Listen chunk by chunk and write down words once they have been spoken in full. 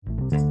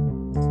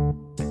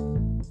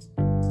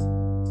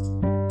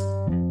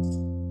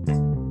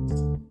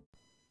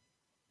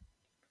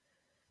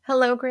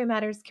Hello, Gray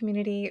Matters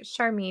community.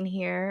 Charmene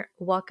here.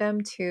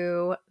 Welcome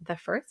to the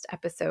first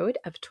episode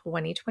of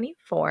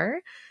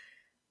 2024.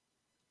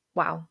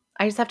 Wow,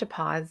 I just have to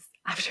pause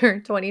after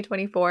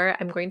 2024.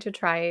 I'm going to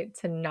try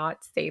to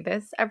not say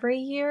this every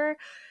year.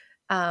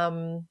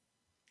 Um,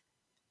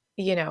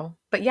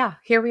 but yeah,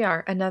 here we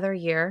are, another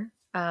year.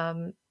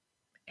 And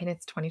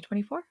it's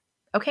 2024.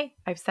 Okay,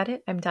 I've said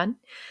it. I'm done.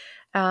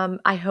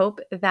 I hope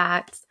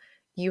that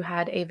you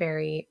had a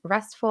very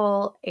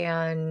restful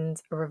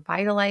and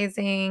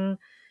revitalizing,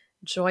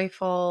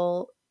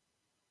 joyful,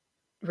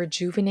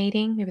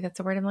 rejuvenating, maybe that's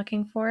the word I'm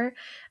looking for,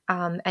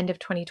 end of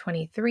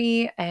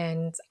 2023.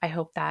 And I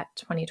hope that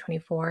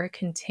 2024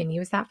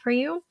 continues that for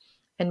you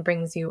and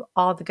brings you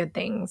all the good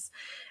things.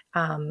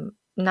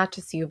 Not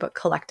just you, but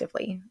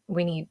collectively.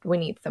 We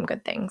need some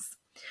good things.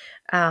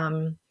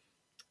 Yeah.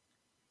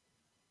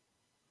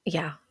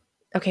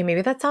 Okay,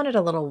 maybe that sounded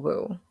a little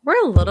woo.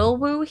 We're a little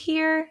woo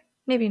here.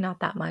 Maybe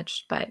not that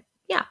much, but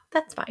yeah,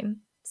 that's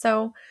fine.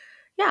 So,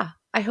 yeah,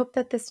 I hope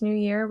that this new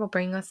year will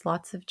bring us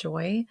lots of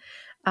joy.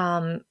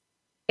 Um,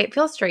 it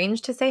feels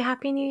strange to say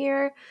Happy New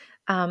Year.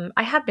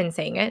 I have been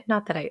saying it,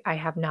 not that I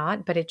have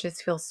not, but it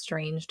just feels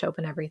strange to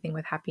open everything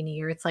with Happy New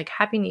Year. It's like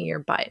Happy New Year,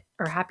 but,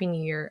 or Happy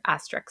New Year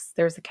asterisk.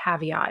 There's a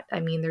caveat. I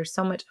mean, there's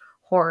so much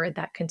horror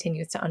that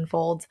continues to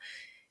unfold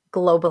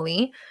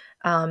globally.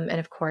 And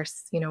of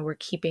course, we're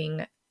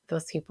keeping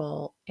those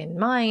people in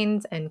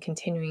mind and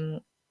continuing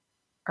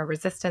our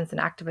resistance and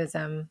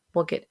activism.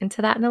 We'll get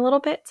into that in a little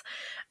bit.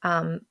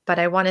 But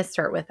I want to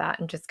start with that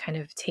and just kind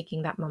of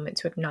taking that moment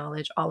to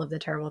acknowledge all of the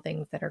terrible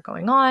things that are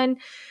going on,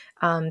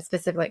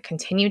 specifically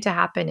continue to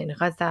happen in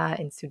Gaza,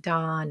 in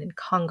Sudan, in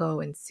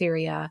Congo, in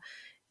Syria,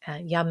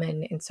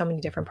 Yemen, in so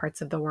many different parts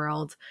of the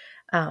world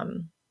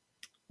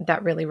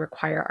that really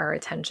require our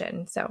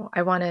attention. So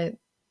I want to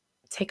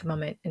take a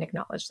moment and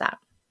acknowledge that.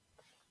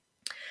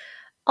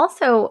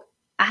 Also,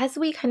 as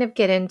we kind of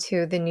get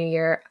into the new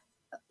year,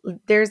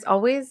 there's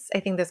always, I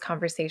think, this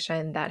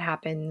conversation that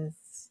happens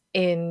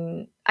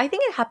I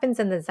think it happens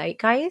in the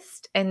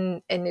zeitgeist,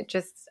 and it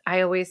just,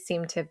 I always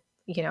seem to,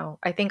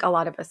 I think a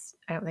lot of us,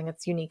 I don't think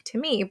it's unique to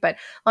me, but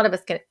a lot of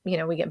us get,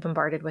 we get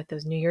bombarded with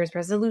those New Year's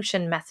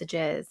resolution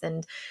messages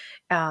and,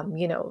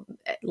 and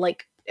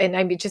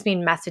I just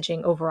mean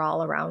messaging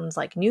overall around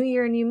like New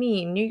Year, New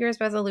Me, New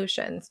Year's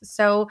resolutions.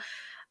 So,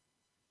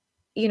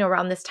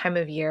 around this time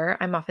of year,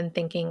 I'm often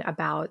thinking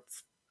about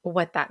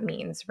what that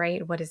means,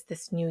 right? What is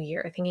this new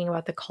year? Thinking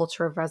about the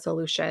culture of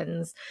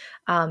resolutions.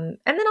 And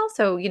then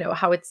also,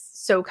 how it's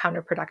so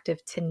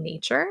counterproductive to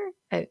nature,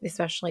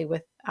 especially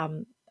with,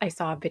 I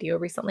saw a video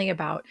recently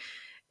about,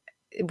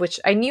 which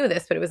I knew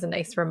this, but it was a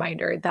nice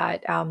reminder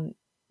that,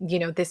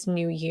 this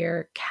new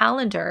year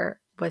calendar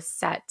was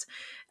set,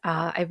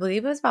 I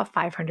believe it was about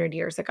 500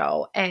 years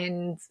ago.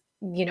 And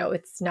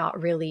it's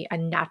not really a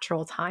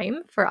natural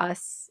time for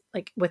us,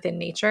 like within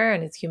nature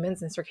and as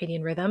humans and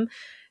circadian rhythm,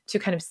 to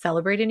kind of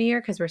celebrate a new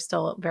year because we're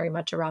still very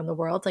much around the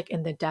world, like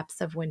in the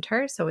depths of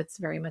winter. So it's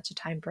very much a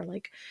time for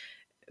like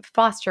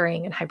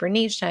fostering and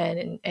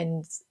hibernation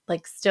and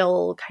like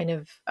still kind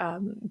of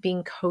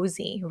being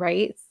cozy,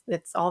 right?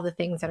 It's all the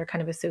things that are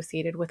kind of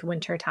associated with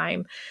winter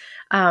time,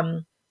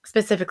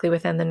 specifically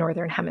within the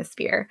Northern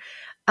Hemisphere.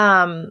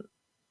 And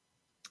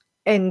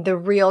the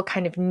real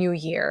kind of new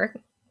year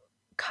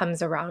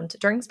comes around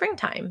during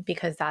springtime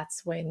because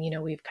that's when,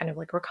 we've kind of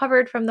like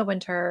recovered from the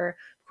winter.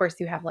 Of course,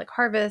 you have like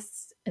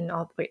harvests and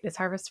all. Wait, is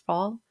harvest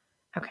fall?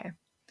 Okay.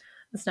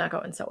 It's not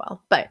going so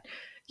well, but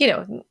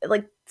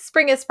like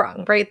spring is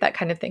sprung, right? That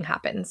kind of thing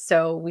happens.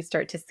 So we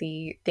start to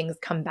see things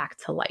come back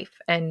to life,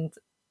 and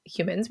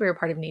humans, we're a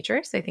part of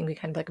nature. So I think we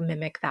kind of like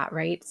mimic that,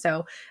 right?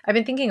 So I've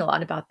been thinking a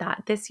lot about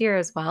that this year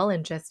as well,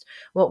 and just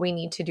what we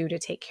need to do to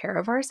take care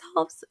of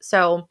ourselves.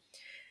 So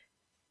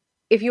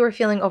if you are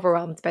feeling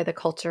overwhelmed by the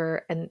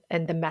culture and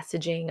the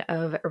messaging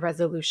of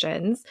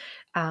resolutions,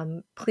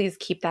 please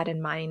keep that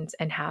in mind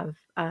and have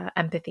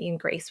empathy and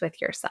grace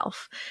with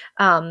yourself.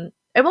 I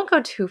won't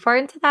go too far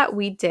into that.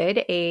 We did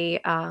a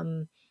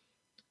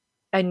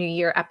New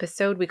Year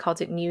episode. We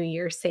called it New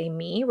Year Say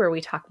Me, where we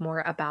talk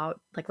more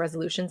about like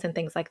resolutions and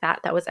things like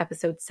that. That was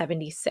episode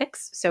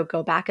 76. So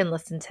go back and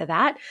listen to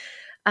that.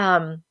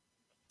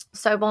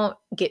 So I won't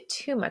get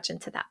too much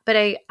into that, but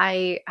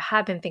I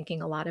have been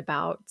thinking a lot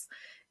about,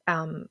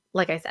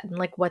 like I said,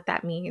 like what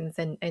that means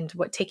and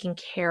what taking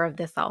care of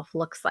the self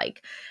looks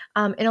like.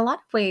 In a lot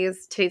of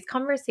ways, today's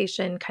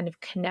conversation kind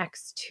of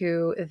connects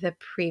to the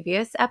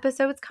previous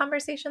episode's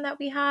conversation that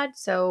we had.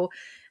 So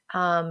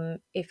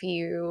if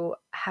you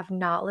have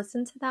not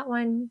listened to that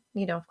one,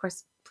 of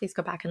course, please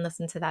go back and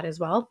listen to that as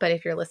well. But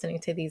if you're listening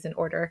to these in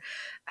order,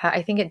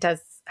 I think it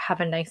does have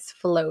a nice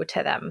flow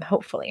to them,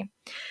 hopefully.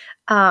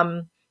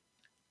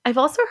 I've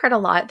also heard a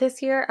lot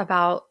this year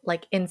about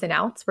like ins and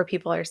outs where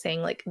people are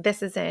saying like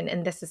this is in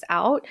and this is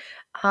out.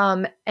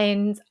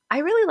 And I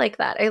really like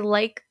that. I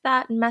like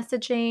that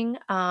messaging.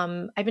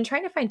 I've been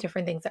trying to find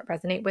different things that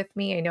resonate with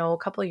me. I know a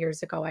couple of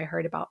years ago I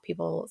heard about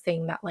people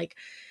saying that like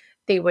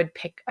they would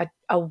pick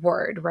a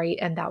word, right?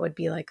 And that would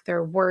be like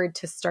their word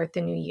to start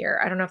the new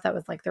year. I don't know if that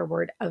was like their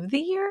word of the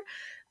year.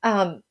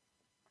 Um,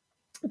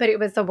 but it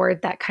was a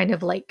word that kind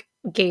of like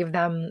gave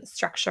them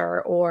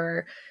structure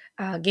or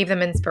gave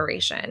them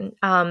inspiration.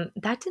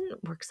 That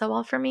didn't work so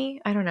well for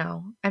me. I don't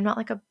know. I'm not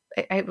like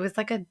it was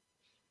like it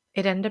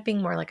ended up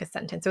being more like a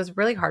sentence. It was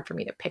really hard for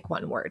me to pick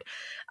one word.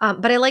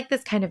 But I like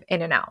this kind of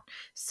in and out.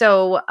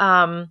 So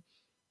I'm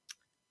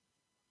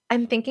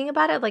thinking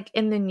about it like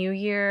in the new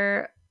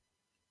year,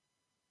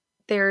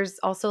 there's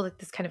also like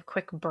this kind of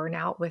quick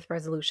burnout with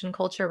resolution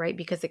culture, right?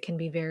 Because it can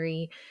be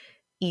very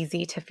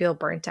easy to feel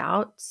burnt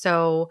out.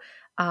 So,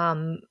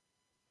 um,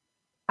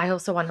 I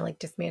also want to like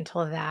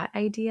dismantle that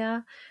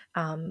idea.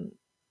 Um,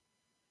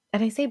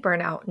 and I say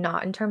burnout,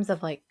 not in terms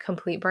of like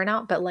complete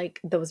burnout, but like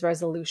those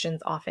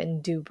resolutions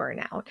often do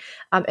burn out.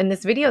 And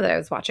this video that I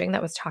was watching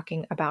that was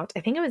talking about,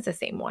 I think it was the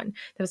same one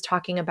that was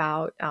talking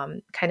about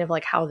kind of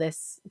like how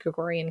this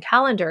Gregorian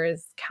calendar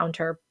is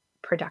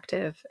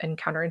counterproductive and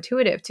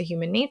counterintuitive to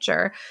human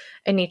nature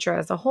and nature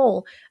as a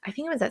whole. I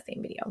think it was that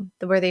same video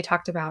where they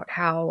talked about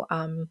how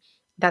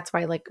that's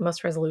why like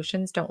most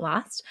resolutions don't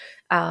last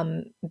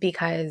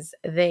because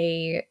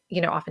they,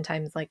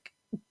 oftentimes like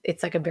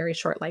it's like a very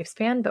short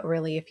lifespan, but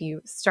really if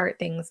you start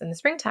things in the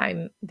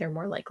springtime, they're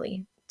more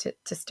likely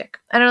to stick.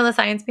 I don't know the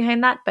science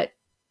behind that, but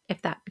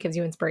if that gives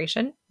you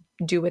inspiration,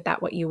 do with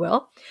that what you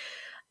will.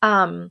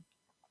 Um,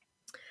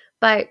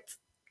 but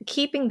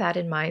keeping that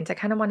in mind, I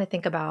kind of want to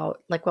think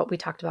about like what we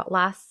talked about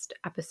last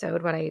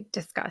episode, what I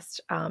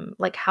discussed,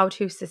 like how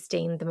to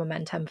sustain the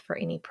momentum for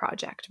any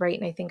project, right?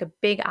 And I think a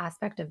big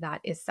aspect of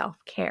that is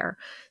self-care.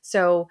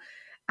 So,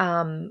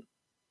 um,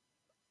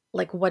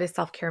 like what does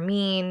self-care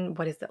mean?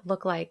 What does it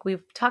look like?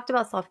 We've talked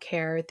about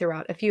self-care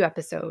throughout a few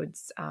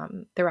episodes,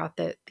 throughout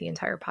the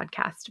entire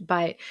podcast,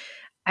 but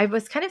I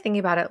was kind of thinking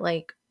about it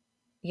like,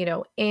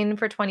 in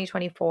for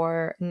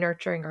 2024,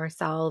 nurturing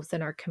ourselves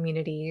and our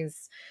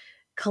communities,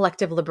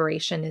 collective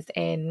liberation is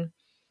in,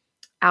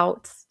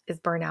 out is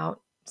burnout.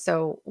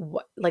 So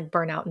what like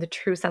burnout in the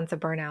true sense of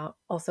burnout,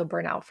 also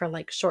burnout for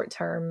like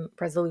short-term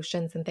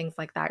resolutions and things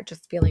like that,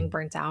 just feeling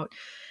burnt out,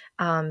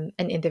 and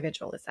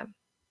individualism.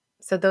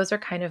 So those are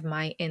kind of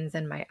my ins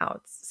and my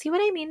outs. See what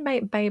I mean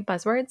by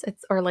buzzwords?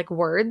 It's or like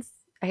words.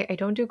 I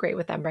don't do great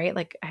with them, right?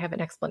 Like I have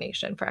an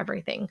explanation for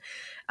everything.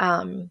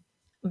 Um,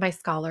 my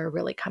scholar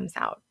really comes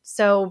out.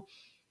 So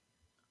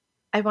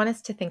I want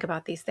us to think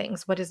about these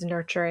things. What does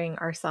nurturing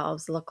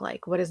ourselves look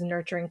like? What does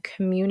nurturing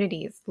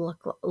communities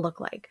look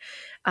like?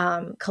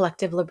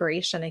 Collective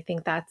liberation. I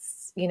think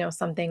that's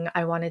something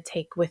I want to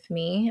take with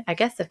me. I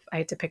guess if I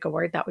had to pick a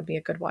word, that would be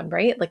a good one,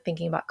 right? Like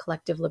thinking about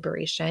collective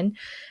liberation,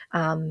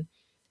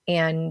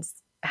 and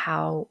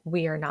how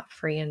we are not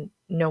free and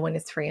no one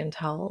is free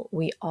until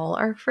we all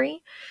are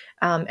free,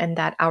 and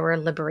that our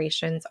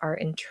liberations are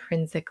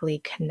intrinsically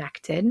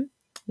connected.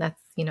 That's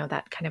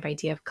that kind of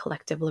idea of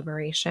collective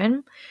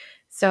liberation.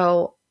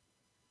 So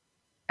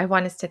I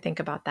want us to think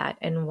about that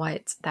and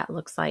what that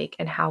looks like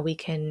and how we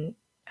can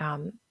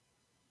um,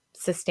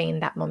 sustain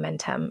that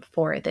momentum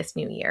for this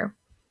new year.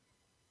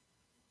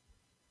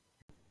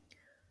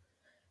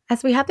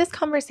 As we have this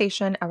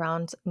conversation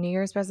around New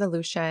Year's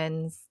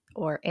resolutions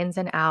or ins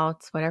and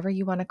outs, whatever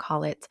you want to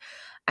call it,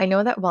 I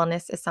know that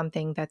wellness is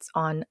something that's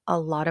on a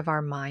lot of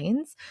our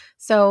minds.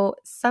 So,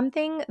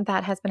 something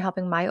that has been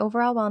helping my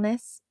overall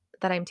wellness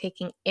that I'm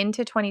taking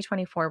into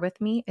 2024 with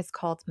me is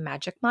called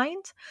Magic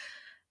Mind.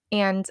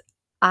 And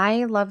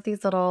I love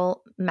these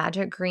little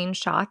magic green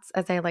shots,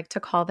 as I like to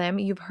call them.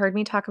 You've heard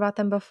me talk about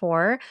them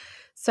before.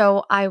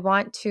 So I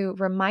want to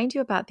remind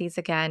you about these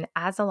again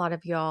as a lot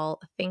of y'all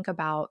think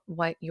about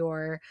what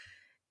your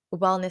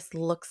wellness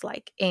looks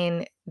like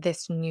in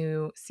this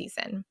new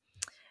season.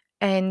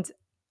 And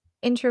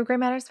in True Gray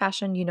Matters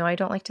fashion, I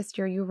don't like to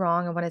steer you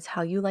wrong. I want to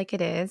tell you like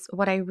it is.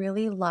 What I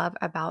really love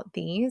about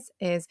these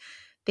is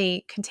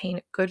they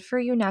contain good for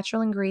you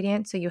natural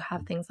ingredients. So you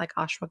have things like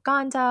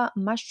ashwagandha,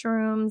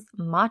 mushrooms,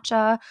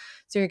 matcha.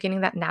 So you're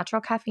getting that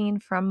natural caffeine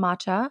from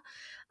matcha.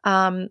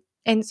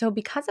 And so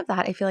because of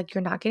that, I feel like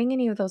you're not getting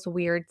any of those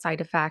weird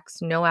side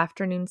effects, no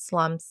afternoon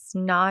slumps,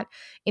 not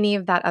any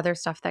of that other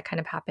stuff that kind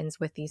of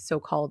happens with these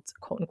so-called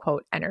quote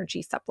unquote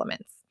energy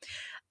supplements.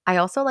 I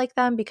also like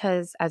them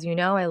because, as you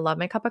know, I love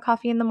my cup of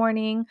coffee in the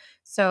morning.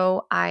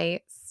 So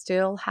I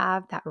still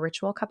have that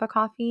ritual cup of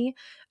coffee.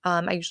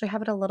 I usually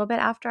have it a little bit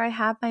after I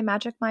have my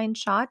Magic Mind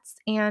shots.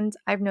 And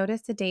I've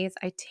noticed the days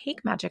I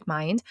take Magic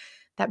Mind,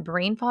 that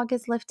brain fog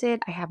is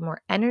lifted. I have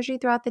more energy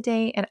throughout the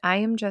day, and I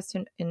am just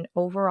in an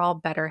overall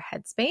better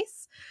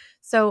headspace.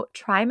 So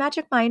try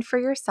Magic Mind for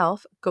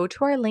yourself. Go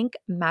to our link,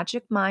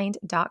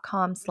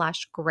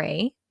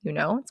 magicmind.com/gray.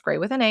 It's gray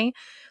with an A.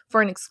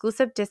 For an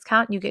exclusive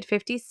discount, you get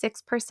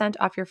 56%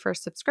 off your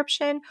first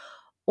subscription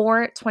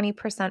or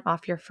 20%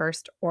 off your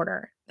first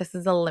order. This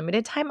is a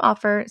limited time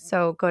offer,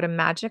 so go to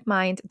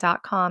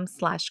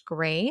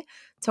magicmind.com/gray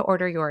to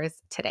order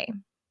yours today.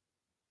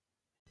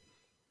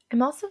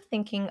 I'm also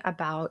thinking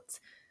about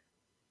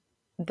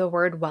the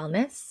word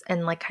wellness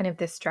and like kind of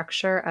the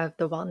structure of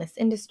the wellness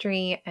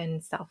industry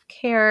and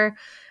self-care.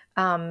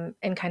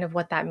 and kind of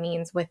what that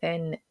means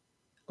within,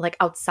 like,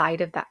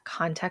 outside of that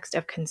context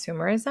of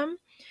consumerism.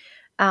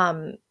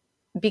 Um,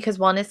 because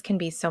wellness can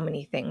be so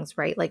many things,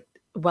 right? Like,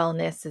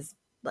 wellness is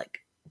like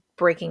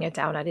breaking it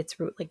down at its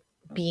root, like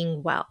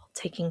being well,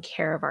 taking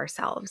care of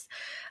ourselves.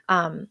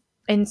 Um,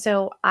 and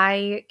so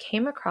I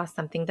came across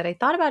something that I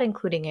thought about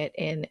including it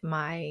in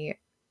my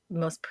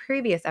most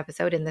previous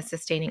episode, in the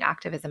sustaining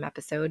activism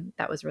episode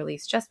that was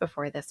released just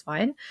before this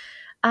one.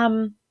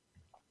 Um,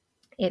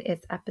 it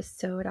is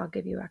episode, I'll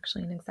give you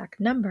actually an exact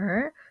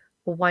number,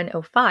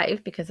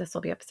 105, because this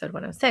will be episode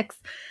 106.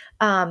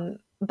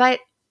 But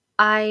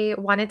I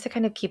wanted to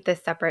kind of keep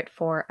this separate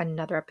for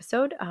another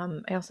episode.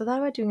 I also thought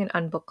about doing an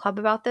unbook club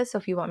about this. So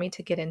if you want me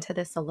to get into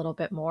this a little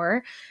bit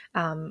more,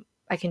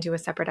 I can do a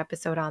separate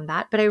episode on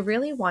that. But I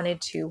really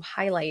wanted to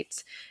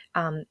highlight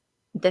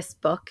this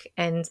book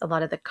and a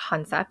lot of the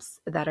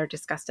concepts that are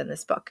discussed in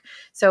this book.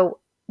 So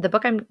the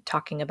book I'm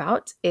talking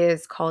about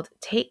is called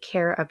Take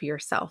Care of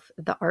Yourself: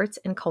 The Arts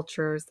and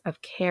Cultures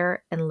of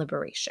Care and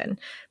Liberation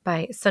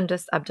by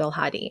Sundus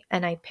Abdulhadi.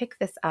 And I picked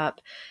this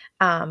up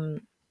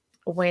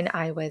when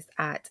I was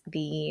at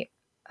the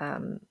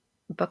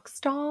book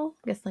stall,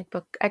 I guess like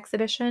book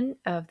exhibition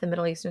of the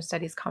Middle Eastern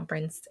Studies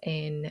Conference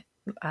in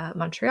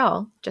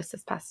Montreal just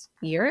this past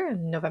year,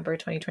 in November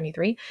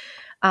 2023.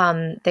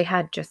 They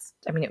had just,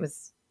 I mean, it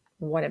was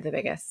one of the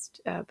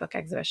biggest book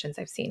exhibitions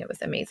I've seen. It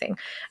was amazing.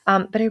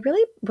 But I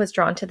really was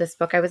drawn to this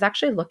book. I was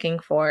actually looking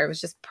for, I was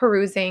just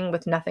perusing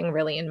with nothing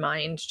really in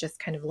mind, just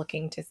kind of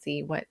looking to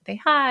see what they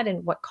had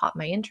and what caught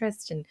my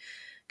interest and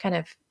kind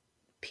of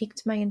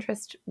piqued my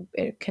interest,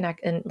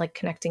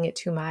 connecting it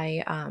to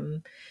my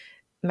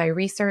my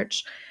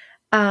research.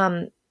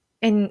 And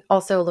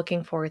also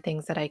looking for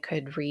things that I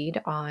could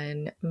read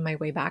on my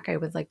way back. I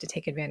would like to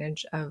take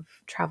advantage of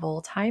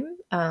travel time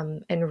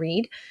and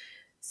read.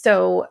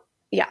 So,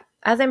 yeah,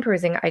 as I'm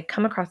perusing, I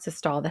come across a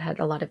stall that had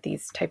a lot of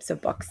these types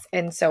of books.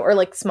 And so, or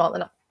like small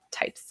enough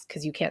types,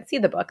 because you can't see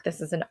the book.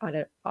 This is an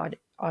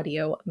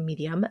audio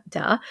medium,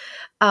 duh.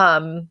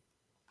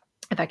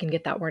 If I can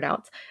get that word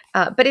out.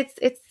 But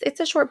it's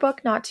a short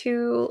book, not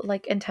too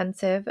like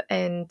intensive,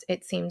 and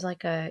it seemed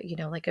like a, you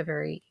know, like a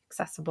very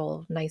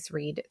accessible, nice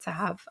read to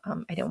have.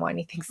 I didn't want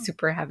anything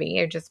super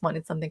heavy. I just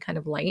wanted something kind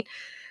of light.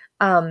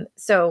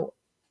 So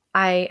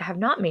I have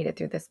not made it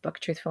through this book.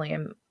 Truthfully,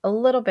 I'm a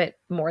little bit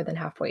more than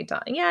halfway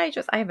done. Yeah,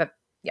 I have a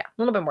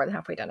little bit more than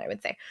halfway done, I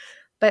would say.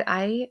 But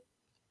I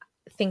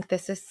think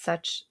this is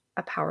such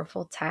a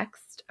powerful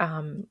text.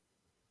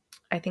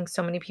 I think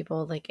so many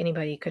people, like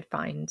anybody, could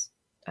find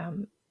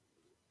um,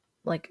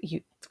 like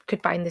you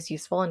could find this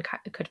useful and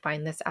could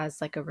find this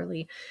as like a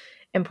really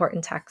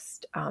important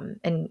text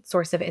and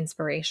source of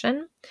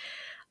inspiration.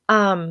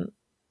 Um,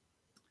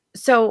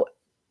 so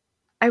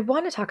I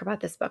want to talk about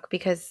this book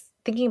because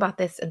thinking about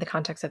this in the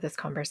context of this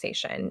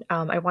conversation,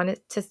 I wanted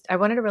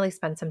to really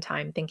spend some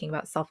time thinking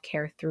about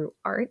self-care through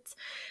art,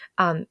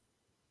 um,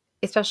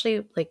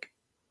 especially like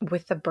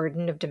with the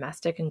burden of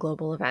domestic and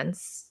global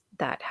events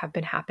that have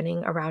been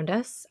happening around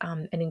us,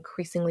 and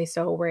increasingly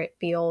so, where it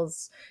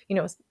feels, you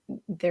know,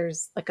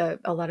 there's like a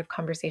lot of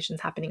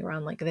conversations happening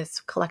around like this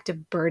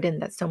collective burden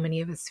that so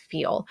many of us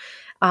feel,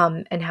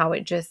 and how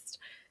it just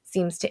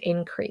seems to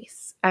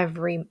increase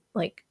every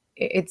like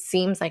it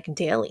seems like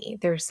daily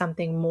there's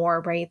something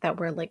more, right, that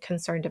we're like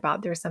concerned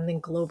about. There's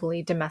something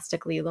globally,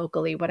 domestically,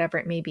 locally, whatever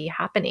it may be,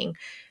 happening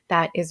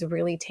that is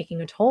really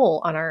taking a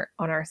toll on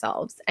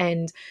ourselves.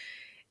 And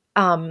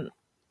um,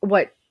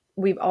 what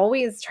we've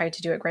always tried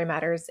to do at Gray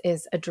Matters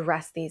is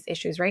address these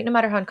issues, right? No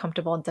matter how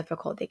uncomfortable and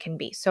difficult they can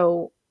be.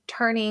 So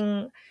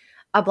turning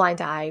a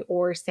blind eye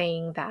or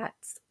saying that,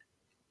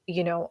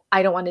 you know,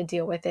 I don't want to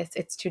deal with this,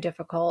 it's too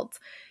difficult,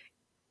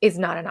 is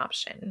not an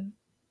option.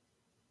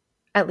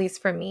 At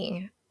least for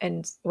me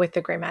and with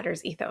the Gray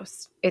Matters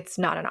ethos, it's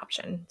not an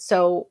option.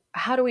 So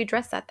how do we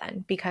address that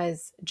then?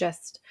 Because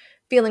just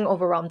feeling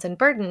overwhelmed and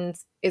burdened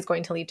is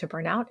going to lead to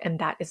burnout, and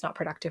that is not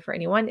productive for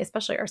anyone,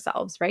 especially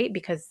ourselves, right?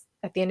 Because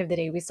at the end of the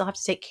day, we still have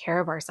to take care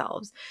of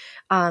ourselves.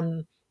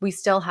 We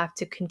still have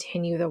to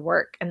continue the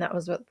work. And that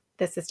was what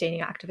the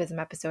sustaining activism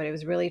episode, I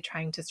was really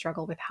trying to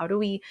struggle with. How do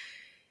we,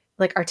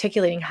 like,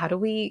 articulating, how do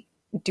we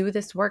do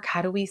this work?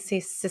 How do we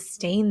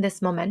sustain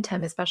this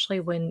momentum, especially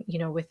when, you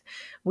know, with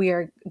we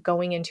are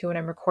going into, and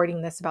I'm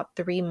recording this, about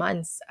 3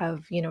 months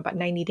of, you know, about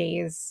 90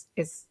 days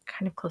is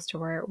kind of close to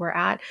where we're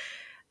at,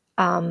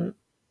 um,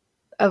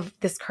 of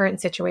this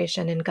current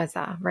situation in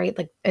Gaza, right?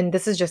 Like, and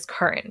this is just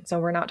current. So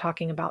we're not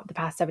talking about the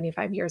past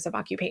 75 years of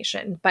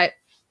occupation, but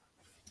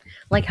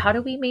like, how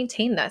do we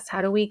maintain this?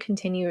 How do we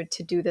continue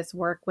to do this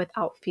work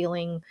without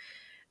feeling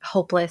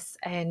hopeless,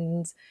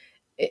 and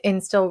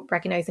still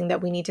recognizing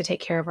that we need to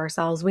take care of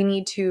ourselves? We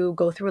need to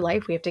go through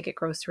life. We have to get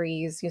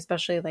groceries,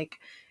 especially like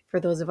for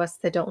those of us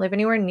that don't live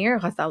anywhere near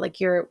Gaza. Like,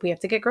 we have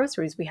to get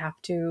groceries. We have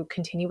to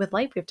continue with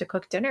life. We have to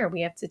cook dinner.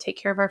 We have to take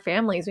care of our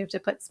families. We have to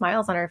put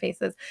smiles on our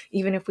faces,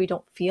 even if we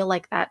don't feel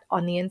like that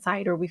on the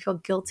inside, or we feel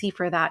guilty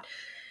for that.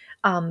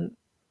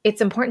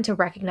 It's important to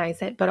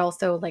recognize it, but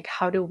also, like,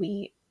 how do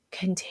we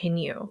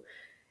continue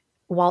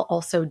while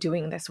also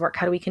doing this work?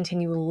 How do we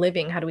continue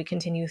living? How do we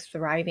continue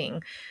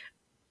thriving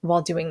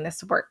while doing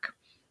this work?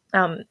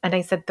 And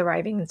I said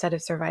thriving instead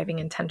of surviving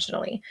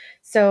intentionally.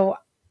 So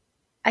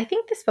I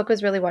think this book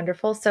was really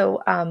wonderful.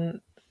 So,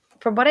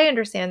 from what I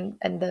understand,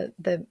 and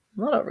the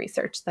little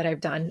research that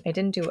I've done, I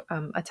didn't do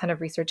a ton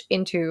of research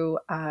into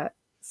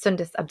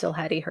Sundus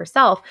Abdulhadi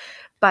herself,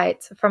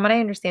 but from what I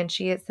understand,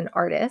 she is an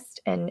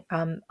artist, and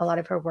a lot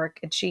of her work,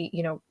 and she,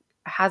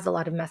 has a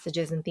lot of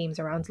messages and themes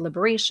around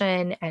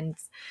liberation and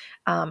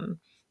um,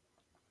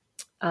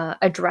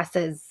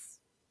 addresses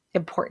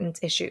important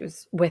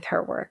issues with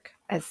her work,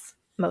 as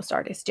most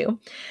artists do.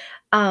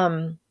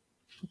 Um,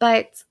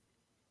 but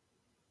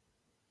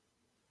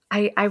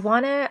I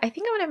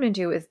think what I'm gonna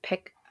do is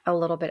pick a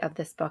little bit of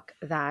this book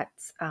that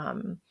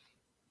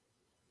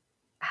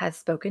has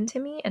spoken to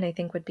me and I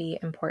think would be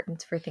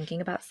important for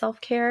thinking about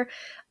self-care,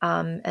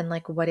 and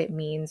like what it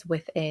means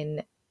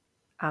within,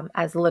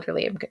 as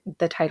literally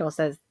the title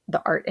says,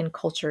 the art and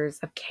cultures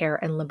of care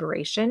and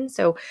liberation.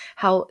 So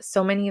how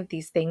so many of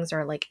these things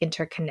are like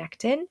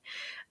interconnected.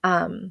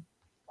 Um,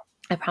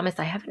 I promise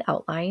I have an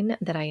outline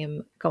that I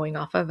am going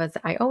off of, as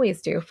I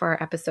always do for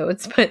our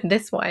episodes, but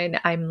this one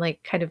I'm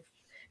like kind of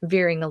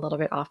veering a little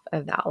bit off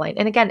of the outline.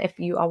 And again, if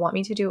you all want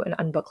me to do an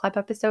unbook club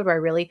episode where I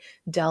really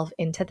delve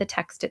into the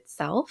text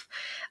itself,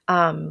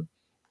 um,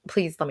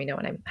 please let me know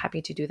and I'm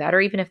happy to do that. Or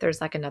even if there's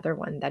like another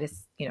one that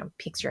is,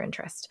 piques your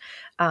interest,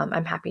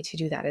 I'm happy to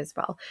do that as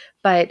well.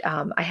 But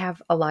I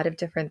have a lot of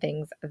different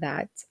things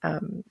that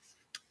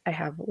I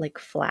have like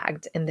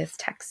flagged in this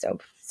text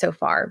so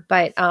far.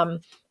 But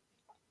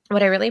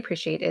what I really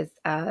appreciate is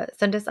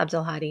Sundus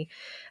Abdulhadi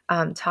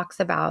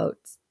talks about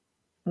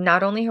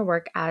not only her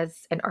work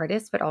as an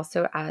artist, but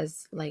also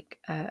as like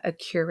a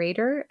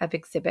curator of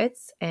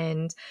exhibits.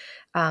 And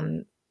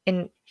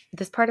in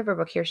this part of her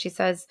book here, she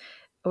says,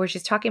 where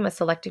she's talking about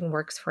selecting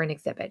works for an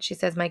exhibit, she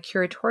says, my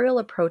curatorial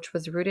approach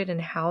was rooted in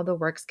how the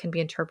works can be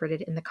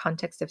interpreted in the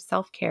context of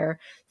self-care,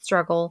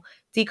 struggle,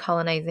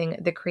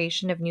 decolonizing, the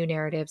creation of new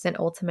narratives, and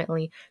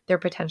ultimately their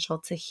potential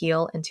to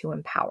heal and to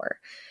empower.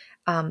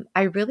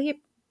 I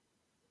really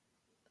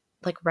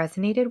like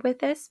resonated with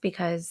this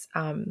because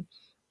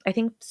I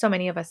think so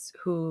many of us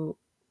who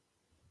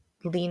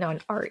lean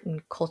on art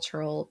and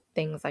cultural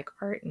things like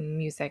art and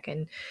music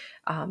and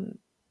um,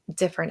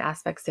 different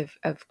aspects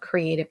of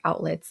creative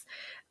outlets,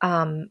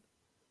 um,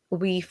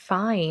 we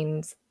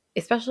find,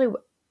 especially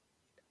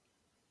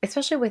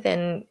especially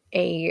within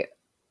a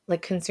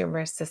like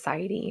consumerist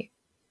society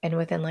and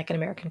within like an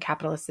American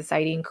capitalist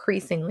society,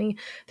 increasingly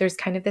there's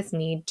kind of this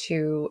need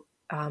to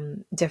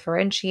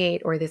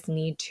differentiate, or this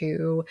need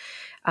to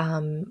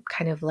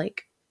kind of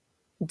like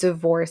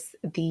divorce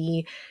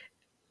the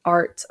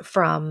art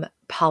from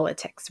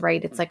politics,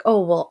 right? It's like,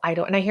 oh, well, I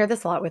don't, and I hear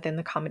this a lot within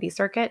the comedy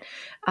circuit,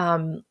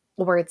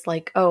 where it's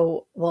like,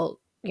 oh, well,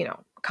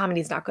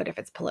 comedy's not good if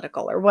it's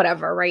political or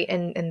whatever, right?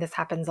 And this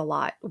happens a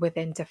lot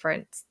within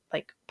different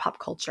like pop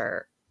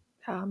culture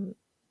um,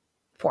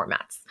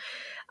 formats.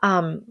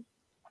 Um,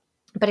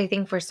 but I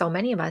think for so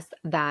many of us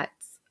that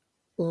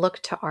look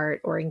to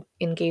art or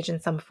engage in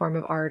some form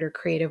of art or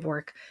creative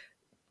work,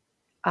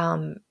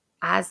 um,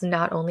 as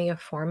not only a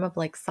form of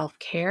like self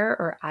care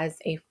or as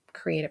a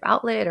creative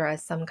outlet or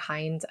as some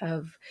kind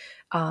of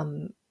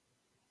um,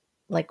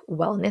 like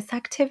wellness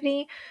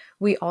activity,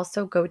 we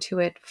also go to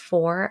it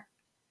for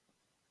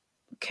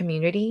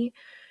community,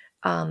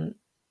 um,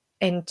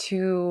 and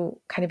to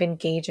kind of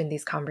engage in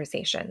these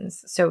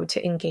conversations. So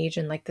to engage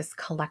in like this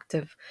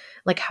collective,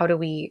 like how do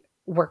we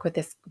work with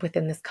this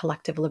within this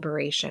collective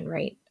liberation,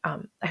 right?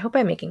 I hope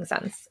I'm making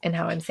sense in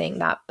how I'm saying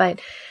that,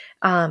 but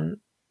um,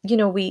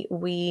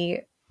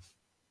 we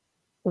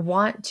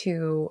want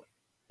to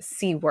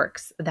see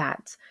works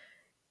that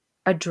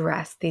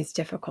address these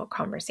difficult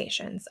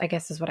conversations, I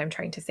guess is what I'm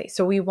trying to say.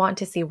 So we want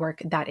to see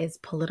work that is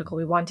political.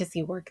 We want to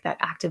see work that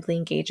actively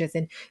engages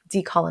in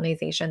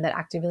decolonization, that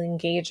actively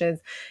engages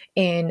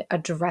in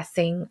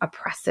addressing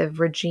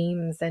oppressive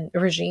regimes and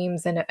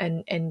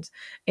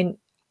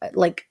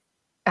like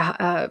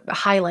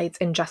highlights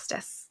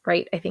injustice,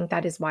 right? I think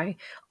that is why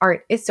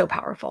art is so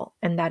powerful,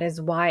 and that is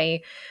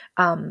why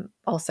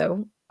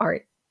also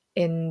art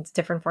in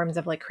different forms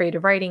of like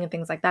creative writing and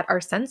things like that are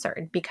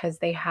censored, because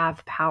they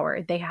have power.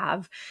 They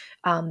have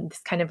this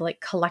kind of like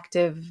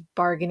collective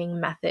bargaining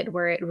method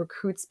where it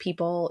recruits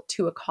people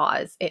to a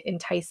cause, it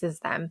entices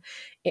them,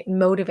 it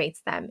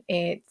motivates them,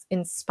 it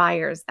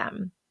inspires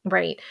them,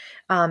 right?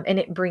 And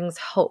it brings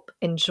hope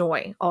and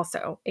joy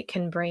also. It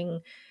can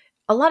bring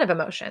a lot of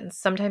emotions.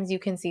 Sometimes you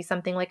can see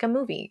something like a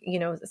movie,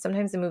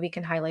 sometimes a movie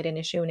can highlight an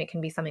issue and it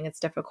can be something that's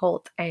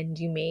difficult and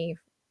you may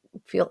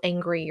feel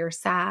angry or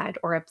sad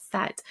or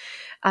upset.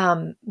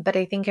 But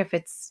I think if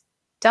it's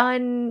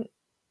done,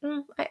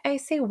 I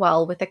say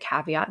well with a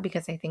caveat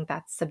because I think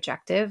that's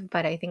subjective,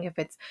 but I think if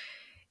it's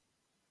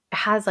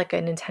has like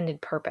an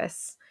intended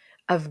purpose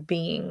of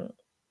being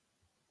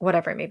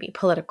whatever it may be,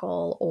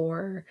 political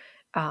or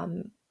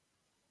um,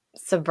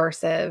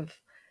 subversive,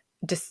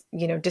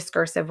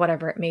 discursive,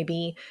 whatever it may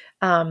be,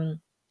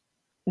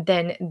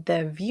 then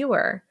the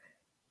viewer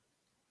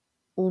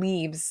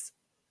leaves,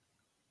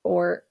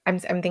 or I'm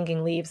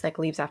thinking leaves, like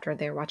leaves after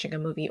they're watching a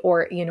movie,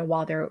 or,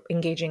 while they're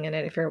engaging in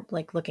it, if you're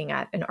like looking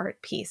at an art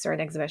piece or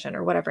an exhibition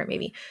or whatever it may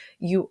be,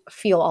 you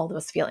feel all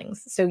those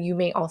feelings. So you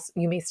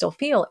may still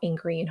feel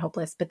angry and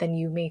hopeless, but then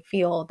you may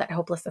feel that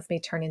hopelessness may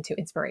turn into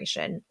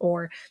inspiration,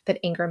 or that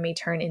anger may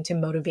turn into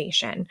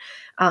motivation.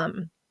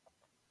 Um,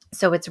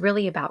 so it's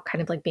really about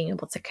kind of like being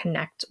able to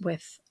connect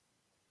with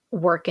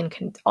work, and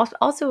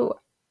also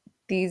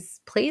these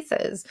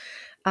places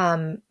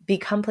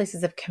become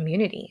places of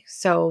community.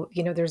 So,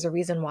 there's a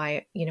reason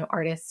why,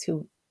 artists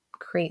who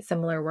create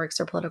similar works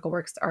or political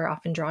works are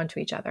often drawn to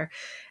each other,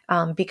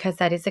 because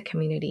that is a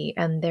community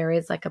and there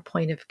is like a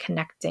point of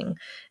connecting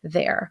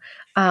there.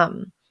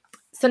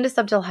 Sundus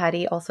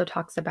Abdulhadi also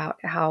talks about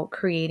how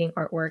creating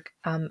artwork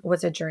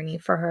was a journey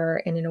for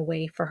her, and in a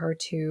way for her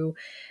to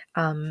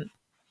um,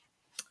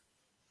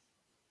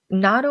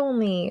 not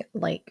only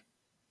like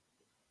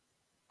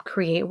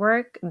create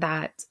work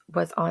that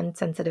was on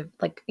sensitive,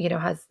 like,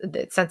 has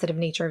the sensitive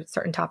nature of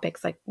certain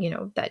topics, like,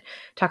 that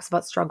talks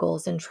about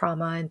struggles and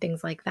trauma and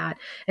things like that.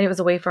 And it was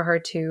a way for her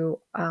to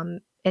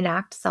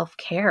enact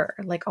self-care,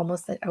 like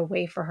almost a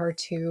way for her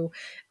to,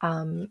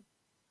 um,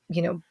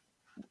 you know,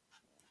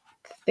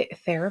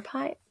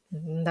 therapize.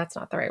 That's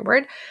not the right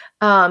word.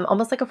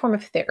 Almost like a form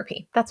of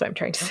therapy. That's what I'm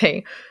trying to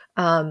say.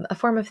 A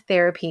form of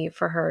therapy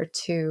for her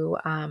to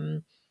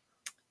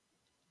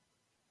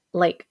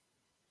like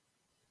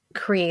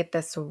create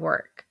this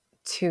work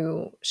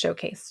to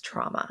showcase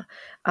trauma,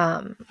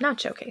 not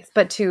showcase,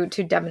 but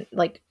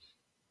like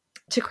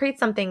to create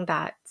something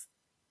that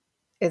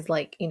is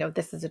like,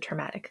 this is a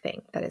traumatic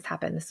thing that has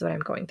happened, this is what I'm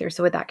going through,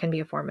 so that can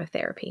be a form of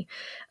therapy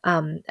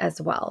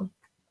as well.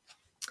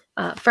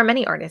 For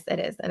many artists it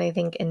is, and I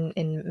think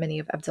in many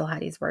of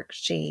Abdulhadi's work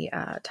she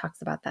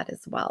talks about that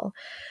as well.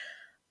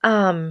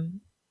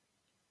 um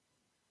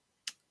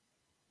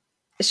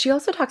She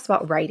also talks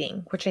about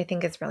writing, which I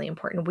think is really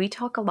important. We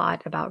talk a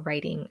lot about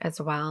writing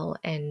as well,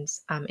 and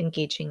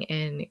engaging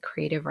in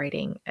creative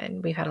writing.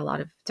 And we've had a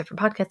lot of different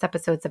podcast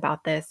episodes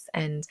about this.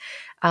 And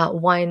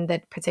one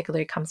that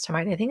particularly comes to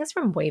mind, I think, is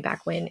from way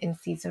back when in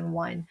season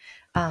 1.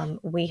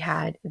 We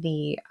had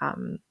the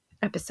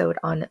episode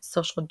on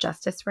social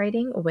justice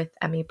writing with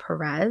Emmy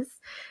Perez,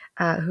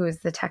 who is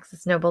the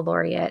Texas Nobel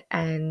laureate,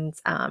 and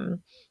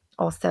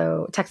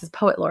also Texas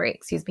Poet Laureate,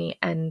 excuse me,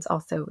 and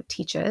also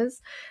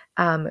teaches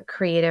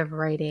creative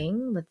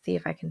writing. Let's see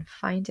if I can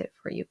find it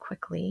for you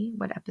quickly,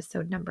 what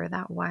episode number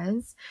that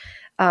was.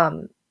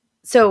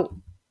 So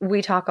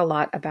we talk a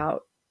lot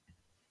about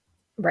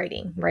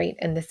writing, right?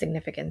 And the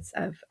significance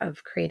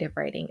of creative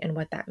writing and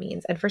what that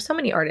means. And for so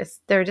many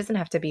artists, there doesn't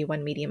have to be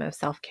one medium of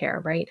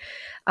self-care, right?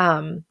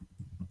 Um,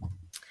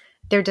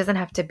 there doesn't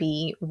have to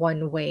be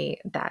one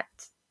way that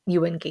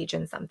you engage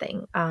in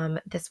something.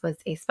 This was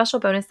a special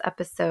bonus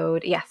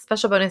episode. Yeah,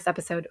 special bonus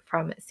episode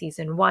from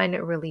season 1,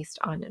 released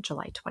on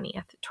July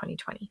 20th,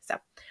 2020. So I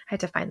had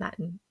to find that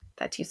and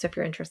that to you. So if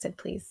you're interested,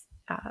 please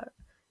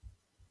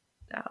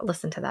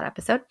listen to that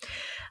episode.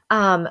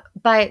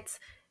 But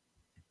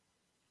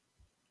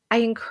I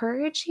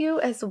encourage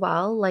you as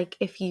well, like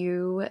if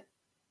you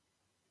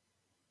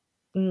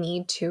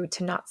need to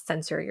not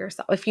censor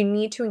yourself, if you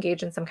need to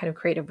engage in some kind of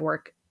creative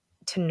work,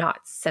 to not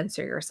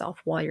censor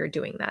yourself while you're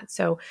doing that.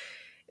 So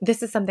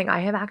this is something I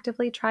have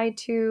actively tried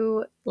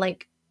to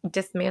like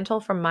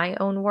dismantle from my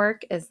own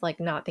work, is like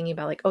not thinking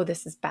about like, oh,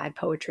 this is bad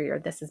poetry or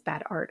this is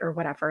bad art or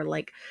whatever.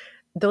 Like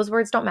those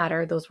words don't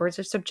matter. Those words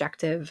are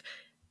subjective.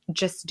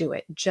 Just do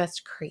it.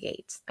 Just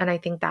create. And I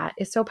think that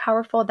is so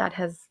powerful. That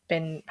has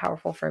been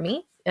powerful for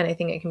me. And I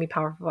think it can be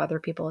powerful for other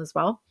people as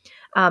well.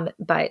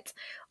 But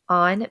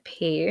on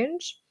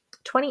page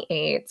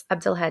 28,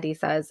 Abdulhadi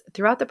says,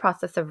 throughout the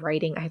process of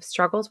writing, I have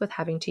struggled with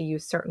having to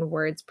use certain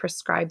words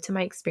prescribed to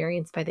my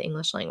experience by the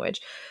English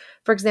language.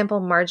 For example,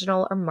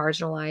 marginal or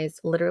marginalized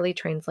literally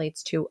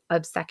translates to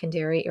of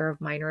secondary or of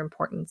minor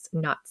importance,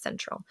 not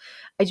central.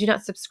 I do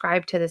not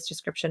subscribe to this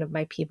description of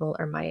my people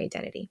or my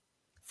identity.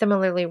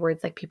 Similarly,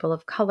 words like people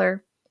of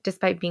color,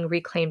 despite being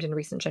reclaimed in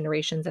recent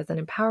generations as an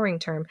empowering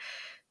term,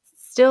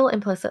 still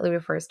implicitly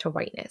refers to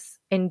whiteness,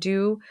 and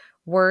do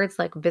words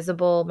like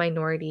visible,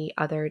 minority,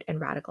 othered, and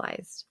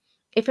radicalized.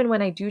 If and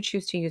when I do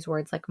choose to use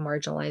words like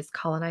marginalized,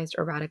 colonized,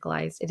 or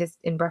radicalized, it is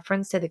in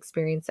reference to the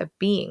experience of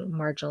being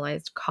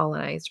marginalized,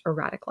 colonized, or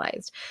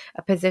radicalized,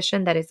 a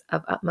position that is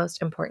of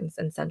utmost importance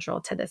and central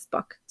to this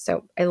book.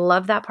 So I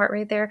love that part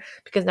right there,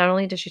 because not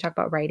only does she talk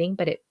about writing,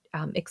 but it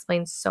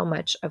explains so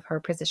much of her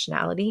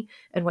positionality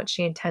and what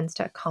she intends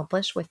to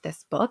accomplish with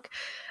this book.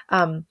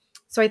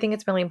 So I think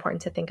it's really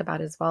important to think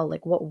about as well,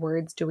 like what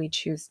words do we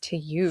choose to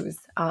use?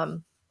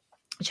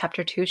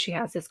 Chapter 2 she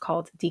has is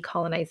called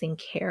Decolonizing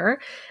Care.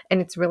 And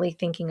it's really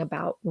thinking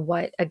about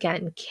what,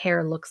 again,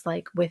 care looks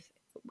like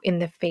in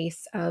the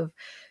face of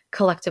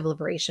collective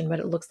liberation, what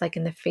it looks like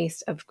in the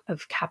face of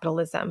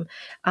capitalism,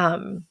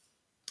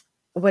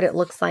 what it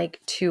looks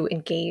like to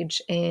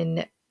engage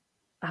in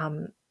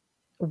um,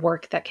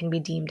 work that can be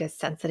deemed as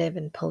sensitive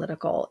and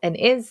political, and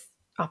is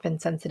often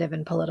sensitive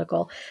and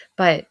political.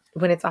 But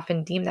when it's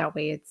often deemed that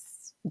way,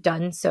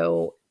 done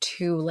so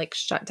to like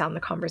shut down the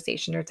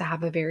conversation or to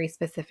have a very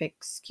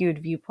specific skewed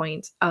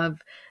viewpoint of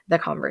the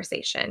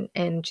conversation.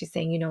 And she's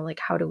saying, like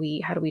how do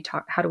we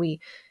talk, how do we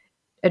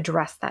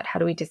address that, how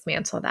do we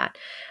dismantle that?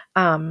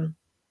 um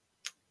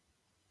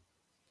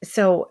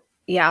so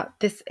yeah,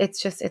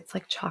 it's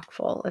like chock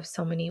full of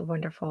so many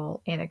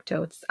wonderful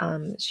anecdotes.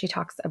 She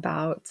talks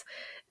about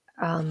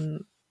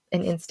um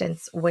an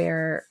instance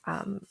where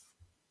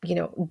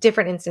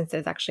different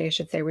instances, actually, I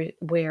should say,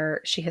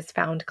 where she has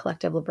found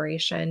collective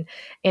liberation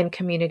and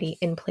community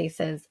in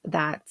places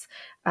that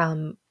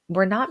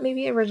were not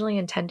maybe originally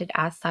intended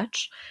as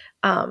such.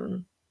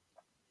 Um,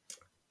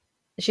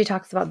 she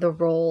talks about the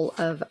role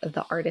of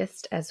the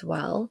artist as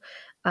well,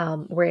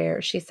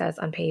 where she says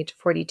on page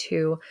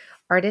 42,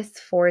 artists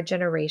for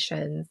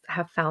generations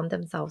have found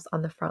themselves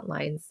on the front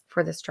lines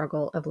for the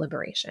struggle of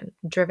liberation.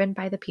 Driven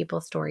by the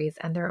people's stories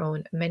and their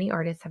own, many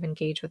artists have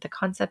engaged with the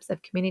concepts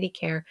of community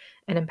care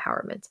and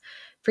empowerment.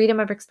 Freedom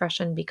of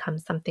expression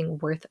becomes something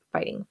worth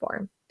fighting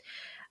for.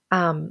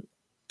 Um,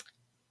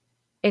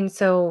 and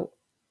so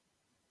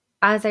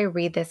as I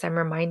read this, I'm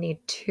reminded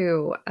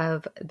too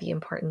of the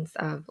importance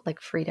of like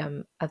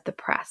freedom of the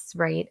press,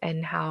 right?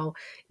 And how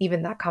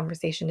even that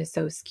conversation is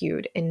so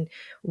skewed in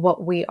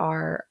what we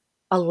are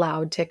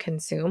allowed to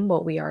consume,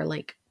 what we are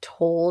like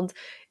told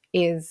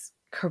is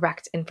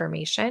correct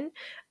information.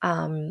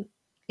 Um,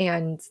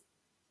 and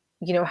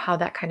how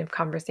that kind of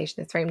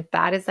conversation is framed.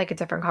 That is like a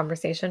different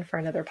conversation for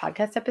another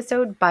podcast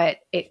episode, but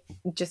it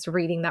just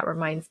reading that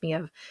reminds me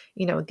of,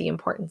 the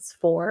importance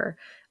for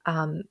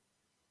um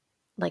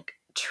like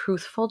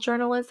truthful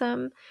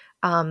journalism.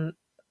 Um,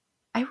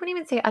 I wouldn't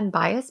even say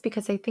unbiased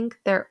because I think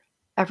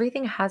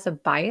everything has a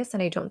bias,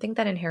 and I don't think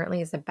that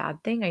inherently is a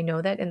bad thing. I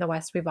know that in the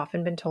West we've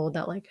often been told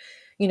that like,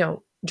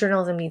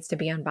 journalism needs to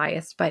be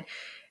unbiased, but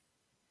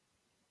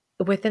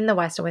within the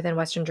West and within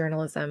Western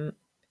journalism,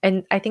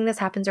 and I think this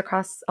happens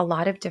across a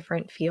lot of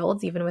different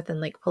fields, even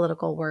within like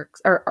political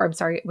works, or I'm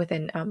sorry,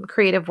 within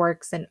creative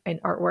works and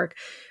artwork,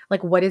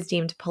 like what is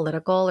deemed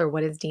political or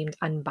what is deemed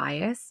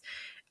unbiased,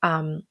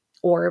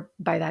 or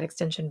by that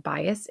extension,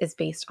 bias is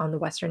based on the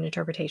Western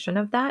interpretation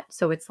of that.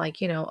 So it's like,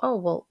 oh,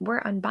 well,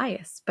 we're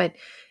unbiased, but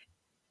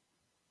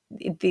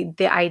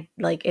I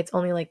like it's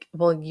only like,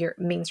 well, your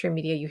mainstream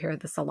media, you hear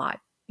this a lot,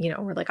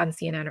 or like on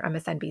CNN or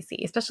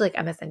MSNBC, especially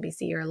like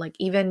MSNBC or like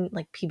even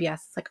like PBS.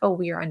 It's like, oh,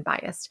 we are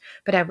unbiased.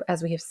 But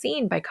as we have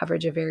seen by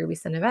coverage of very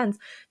recent events,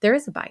 there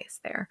is a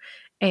bias there,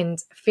 and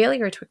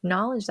failure to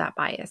acknowledge that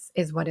bias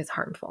is what is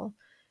harmful.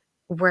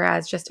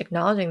 Whereas just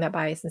acknowledging that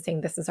bias and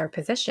saying this is our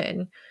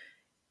position,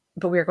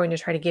 but we're going to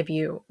try to give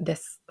you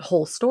this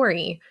whole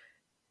story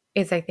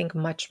is, I think,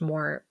 much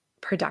more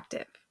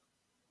productive,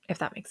 if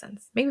that makes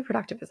sense. Maybe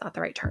productive is not the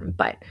right term,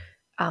 but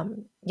I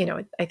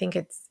think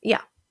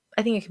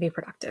I think it can be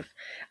productive.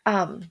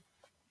 And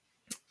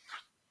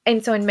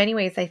so in many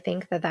ways, I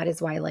think that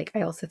is why, like,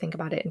 I also think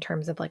about it in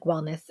terms of like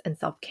wellness and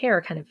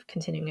self-care, kind of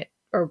continuing it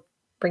or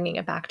bringing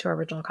it back to our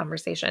original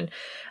conversation.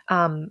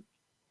 Um,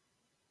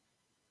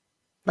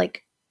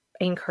 like,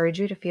 I encourage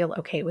you to feel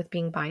okay with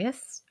being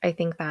biased. I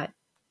think that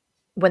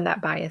when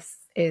that bias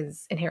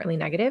is inherently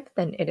negative,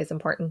 then it is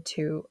important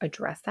to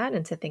address that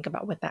and to think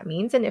about what that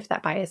means. And if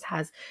that bias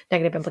has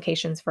negative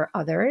implications for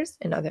others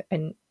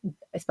and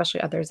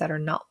especially others that are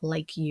not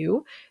like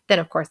you, then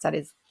of course that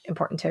is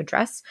important to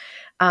address.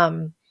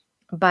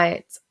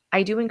 But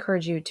I do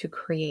encourage you to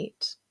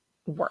create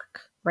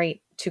work,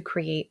 right? To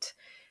create,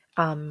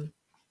 um,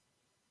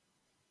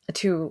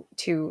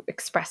 to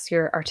express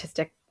your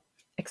artistic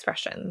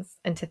expressions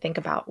and to think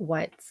about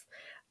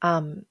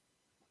um,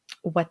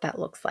 what that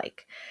looks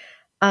like.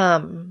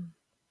 Um,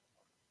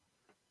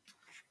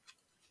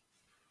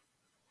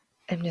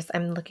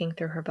 I'm looking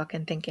through her book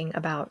and thinking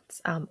about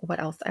what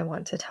else I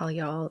want to tell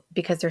y'all,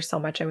 because there's so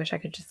much I wish I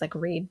could just like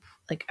read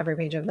like every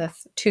page of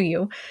this to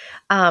you.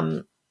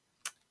 Um,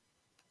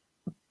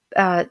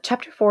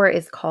 Chapter 4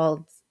 is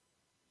called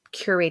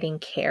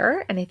Curating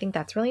Care, and I think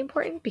that's really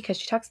important because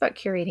she talks about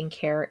curating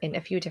care in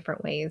a few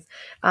different ways,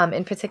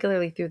 and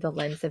particularly through the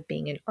lens of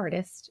being an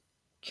artist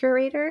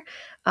curator.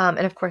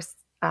 And of course,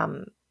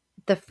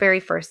 the very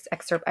first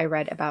excerpt I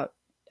read about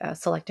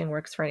selecting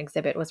works for an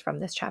exhibit was from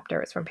this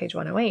chapter. It's from page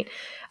 108.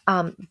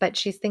 But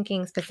she's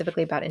thinking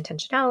specifically about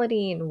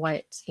intentionality and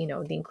what,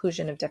 the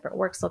inclusion of different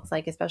works looks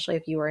like, especially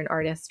if you are an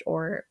artist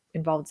or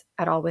involved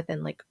at all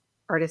within like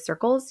artist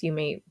circles. You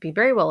may be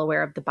very well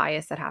aware of the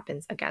bias that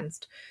happens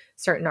against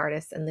certain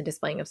artists and the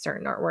displaying of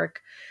certain artwork.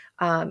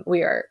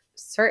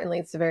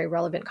 It's a very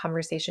relevant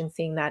conversation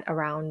seeing that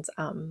around,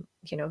 the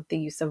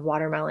use of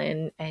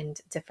watermelon and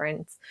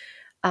different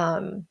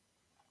um,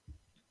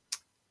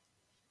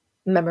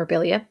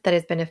 memorabilia that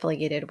has been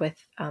affiliated with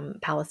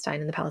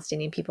Palestine and the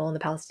Palestinian people and the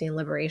Palestinian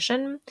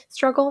liberation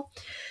struggle.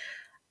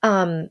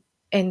 And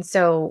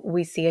so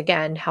we see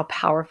again how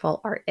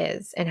powerful art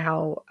is and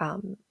how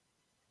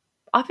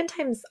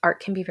oftentimes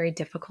art can be very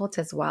difficult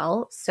as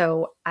well.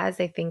 So as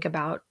I think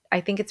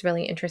it's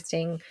really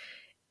interesting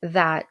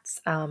that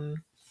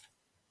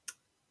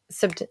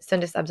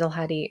Sundus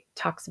Abdulhadi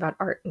talks about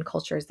art and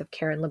cultures of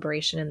care and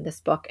liberation in this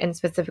book, and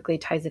specifically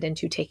ties it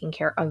into taking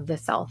care of the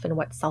self and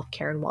what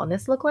self-care and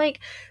wellness look like,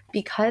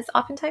 because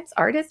oftentimes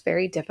art is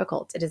very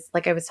difficult. It is,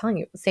 like I was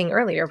saying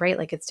earlier, right?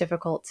 Like it's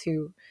difficult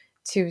to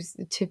to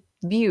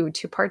view,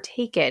 to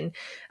partake in.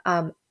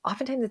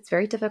 Oftentimes it's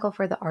very difficult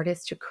for the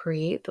artist to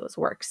create those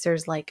works.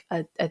 There's like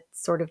a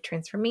sort of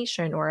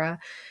transformation or a,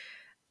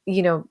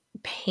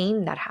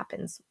 pain that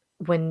happens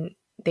when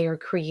they are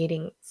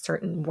creating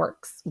certain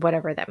works,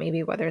 whatever that may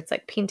be, whether it's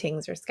like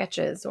paintings or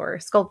sketches or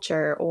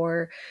sculpture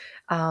or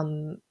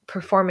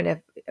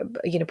performative,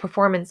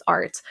 performance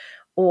art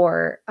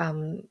or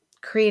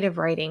creative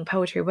writing,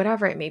 poetry,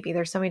 whatever it may be.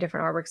 There's so many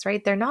different artworks,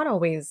 right? They're not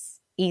always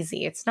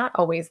easy. It's not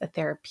always a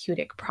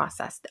therapeutic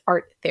process. The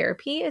art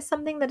therapy is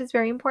something that is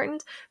very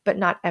important, but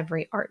not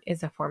every art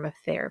is a form of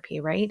therapy,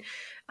 right?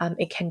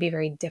 It can be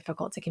very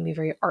difficult. It can be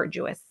very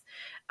arduous.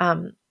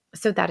 Um,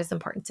 so that is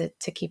important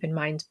to keep in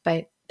mind,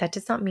 but that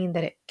does not mean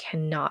that it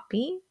cannot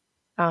be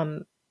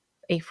um,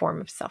 a form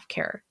of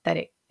self-care, that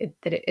it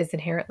is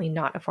inherently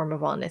not a form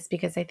of wellness,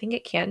 because I think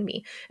it can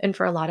be. And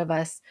for a lot of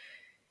us,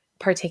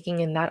 partaking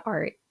in that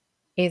art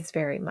is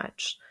very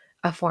much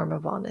a form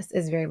of wellness,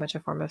 is very much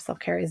a form of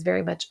self-care, is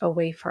very much a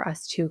way for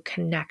us to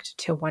connect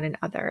to one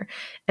another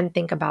and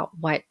think about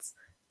what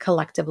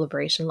collective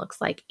liberation looks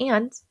like,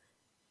 and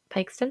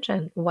by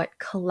extension, what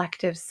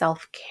collective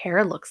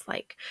self-care looks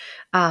like.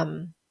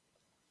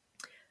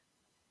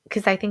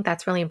 Because I think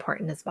that's really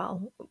important as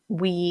well.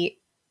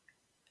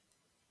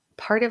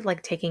 Part of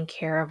like taking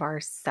care of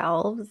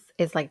ourselves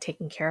is like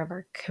taking care of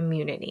our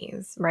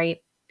communities, right?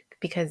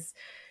 Because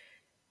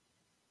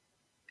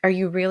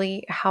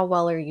how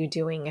well are you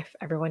doing if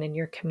everyone in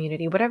your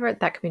community, whatever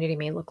that community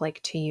may look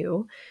like to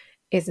you,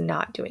 is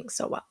not doing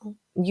so well?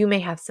 You may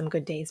have some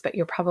good days, but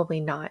you're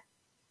probably not,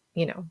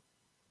 you know,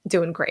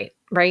 doing great,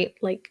 right?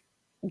 Like,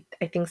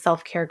 I think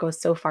self-care goes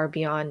so far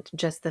beyond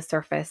just the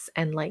surface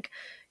and like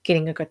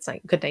getting a good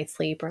night's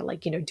sleep, or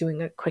like,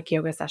 doing a quick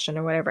yoga session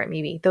or whatever it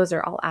may be. Those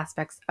are all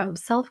aspects of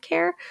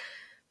self-care,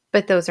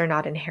 but those are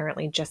not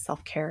inherently just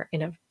self-care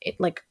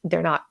like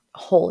they're not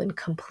whole and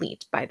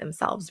complete by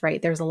themselves,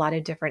 right? There's a lot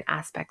of different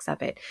aspects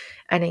of it.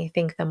 And I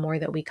think the more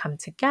that we come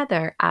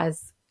together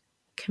as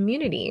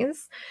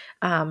communities,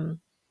 um,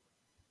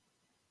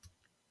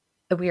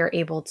 we are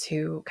able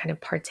to kind of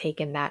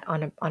partake in that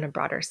on a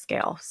broader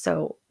scale.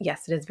 So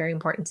yes, it is very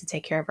important to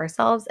take care of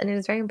ourselves, and it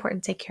is very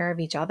important to take care of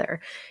each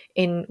other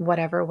in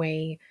whatever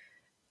way,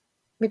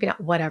 maybe not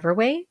whatever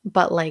way,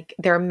 but like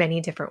there are many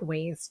different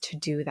ways to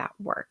do that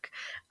work.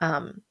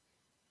 Um,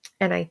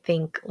 and I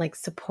think like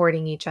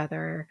supporting each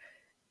other,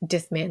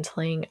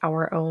 dismantling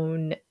our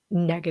own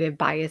negative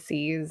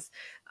biases,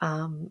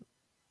 um,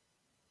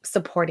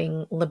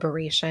 supporting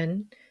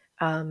liberation,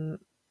 um,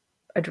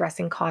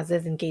 addressing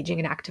causes, engaging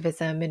in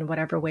activism in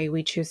whatever way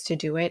we choose to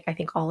do it. I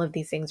think all of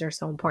these things are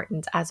so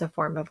important as a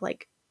form of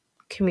like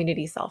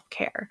community self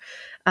care.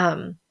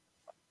 Um,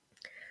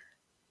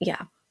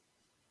 yeah,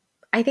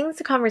 I think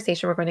it's a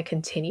conversation we're going to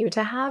continue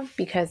to have,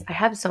 because I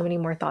have so many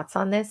more thoughts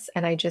on this.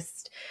 And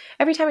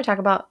every time I talk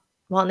about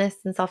wellness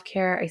and self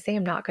care, I say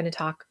I'm not going to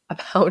talk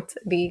about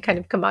the kind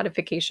of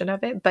commodification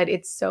of it, but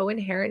it's so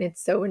inherent,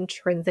 it's so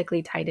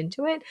intrinsically tied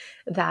into it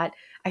that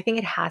I think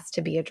it has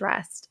to be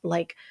addressed.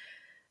 Like,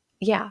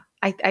 yeah,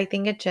 I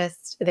think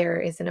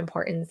there is an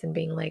importance in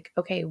being like,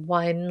 okay,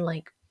 one,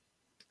 like,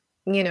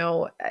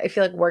 I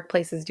feel like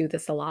workplaces do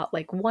this a lot.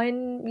 Like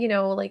one,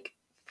 like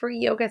free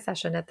yoga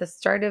session at the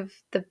start of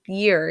the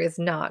year is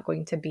not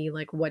going to be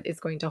like what is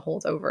going to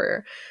hold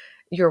over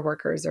your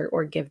workers,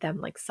 or give them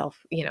like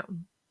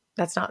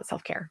that's not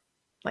self-care.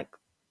 Like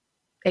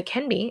it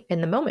can be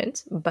in the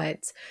moment,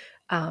 but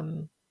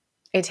um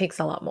it takes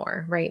a lot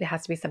more, right? It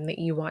has to be something that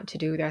you want to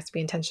do. There has to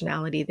be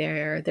intentionality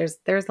there.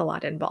 There's a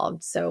lot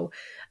involved. So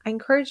I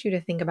encourage you to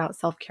think about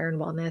self-care and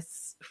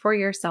wellness for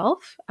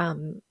yourself,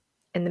 in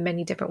the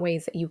many different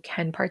ways that you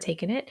can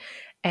partake in it,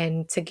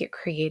 and to get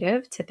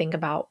creative, to think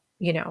about,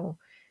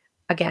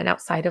 again,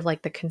 outside of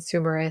like the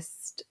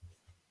consumerist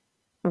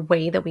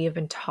way that we have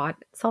been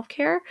taught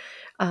self-care,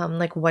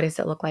 like what does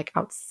it look like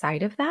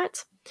outside of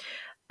that?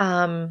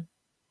 Um,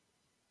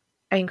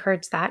 I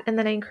encourage that. And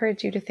then I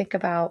encourage you to think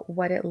about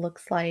what it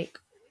looks like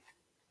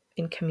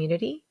in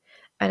community.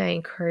 And I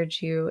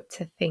encourage you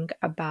to think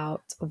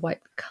about what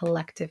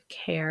collective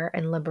care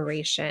and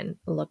liberation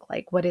look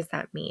like. What does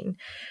that mean?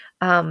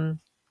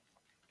 Um,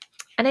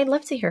 and I'd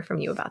love to hear from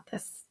you about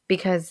this,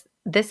 because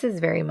this is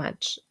very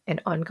much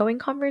an ongoing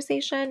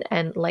conversation.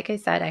 And like I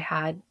said, I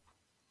had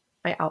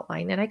my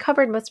outline and I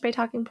covered most of my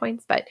talking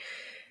points, but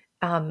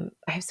I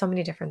have so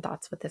many different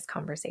thoughts with this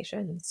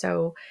conversation.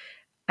 So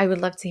I would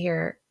love to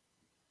hear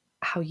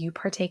how you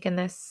partake in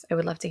this. I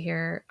would love to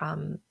hear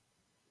I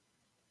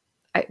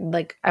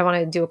want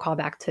to do a call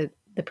back to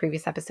the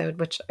previous episode,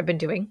 which I've been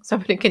doing. So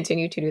I'm going to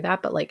continue to do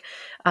that. But like,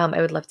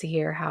 I would love to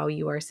hear how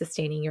you are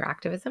sustaining your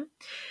activism.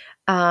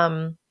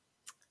 Um,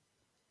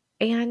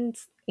 and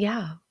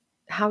yeah,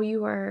 how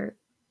you are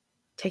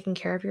taking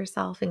care of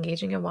yourself,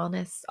 engaging in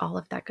wellness, all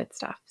of that good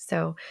stuff.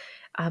 So,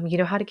 you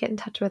know how to get in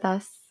touch with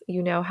us.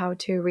 you know how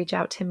to reach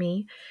out to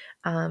me.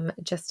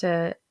 Just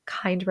a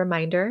kind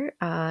reminder,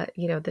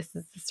 this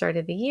is the start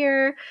of the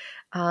year.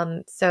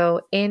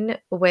 So in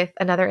with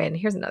another in,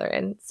 here's another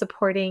in,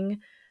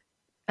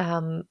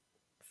 um,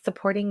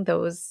 supporting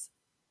those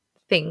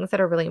things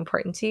that are really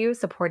important to you,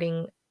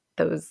 supporting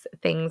those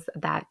things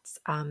that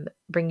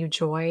bring you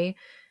joy,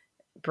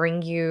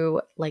 bring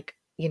you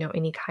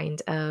any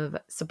kind of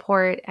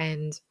support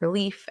and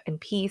relief and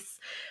peace.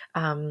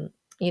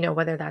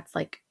 Whether that's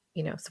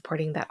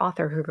supporting that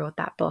author who wrote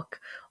that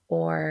book,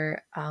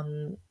 or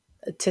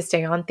to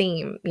stay on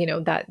theme,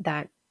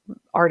 that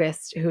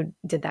artist who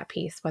did that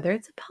piece, whether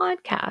it's a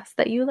podcast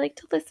that you like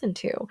to listen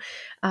to.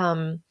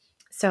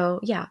 So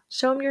yeah,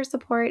 show them your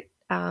support.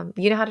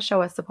 You know how to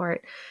show us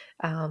support.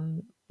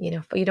 You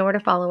know where to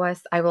follow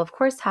us. I will, of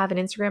course, have an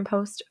Instagram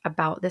post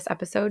about this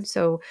episode.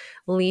 So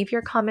leave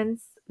your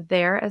comments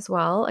there as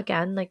well.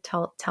 Again,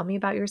 tell me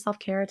about your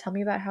self-care. Tell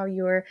me about how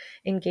you're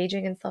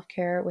engaging in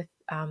self-care with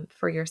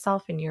for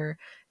yourself and your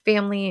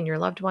family and your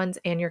loved ones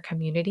and your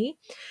community.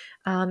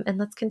 And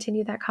let's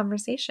continue that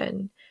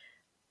conversation.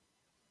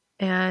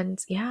 And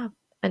yeah,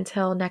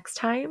 until next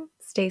time,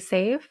 stay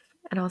safe,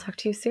 and I'll talk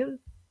to you soon.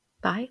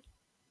 Bye.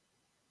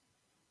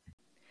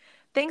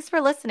 Thanks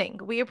for listening.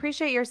 We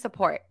appreciate your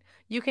support.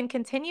 You can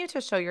continue to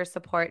show your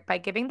support by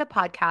giving the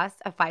podcast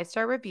a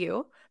 5-star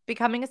review,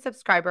 becoming a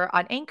subscriber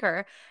on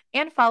Anchor,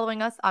 and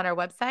following us on our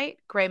website,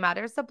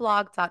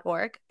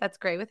 graymatterstheblog.org, that's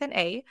gray with an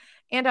A,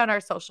 and on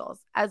our socials,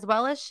 as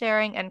well as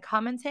sharing and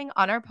commenting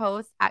on our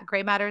posts at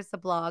Gray Matters the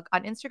Blog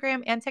on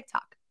Instagram and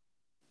TikTok.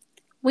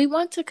 We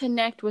want to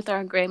connect with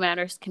our Gray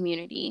Matters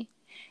community.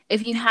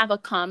 If you have a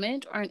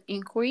comment or an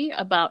inquiry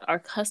about our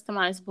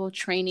customizable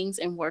trainings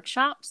and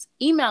workshops,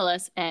 email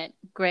us at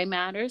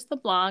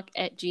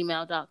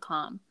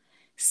graymatterstheblog@gmail.com.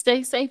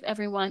 Stay safe,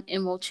 everyone,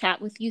 and we'll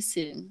chat with you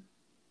soon.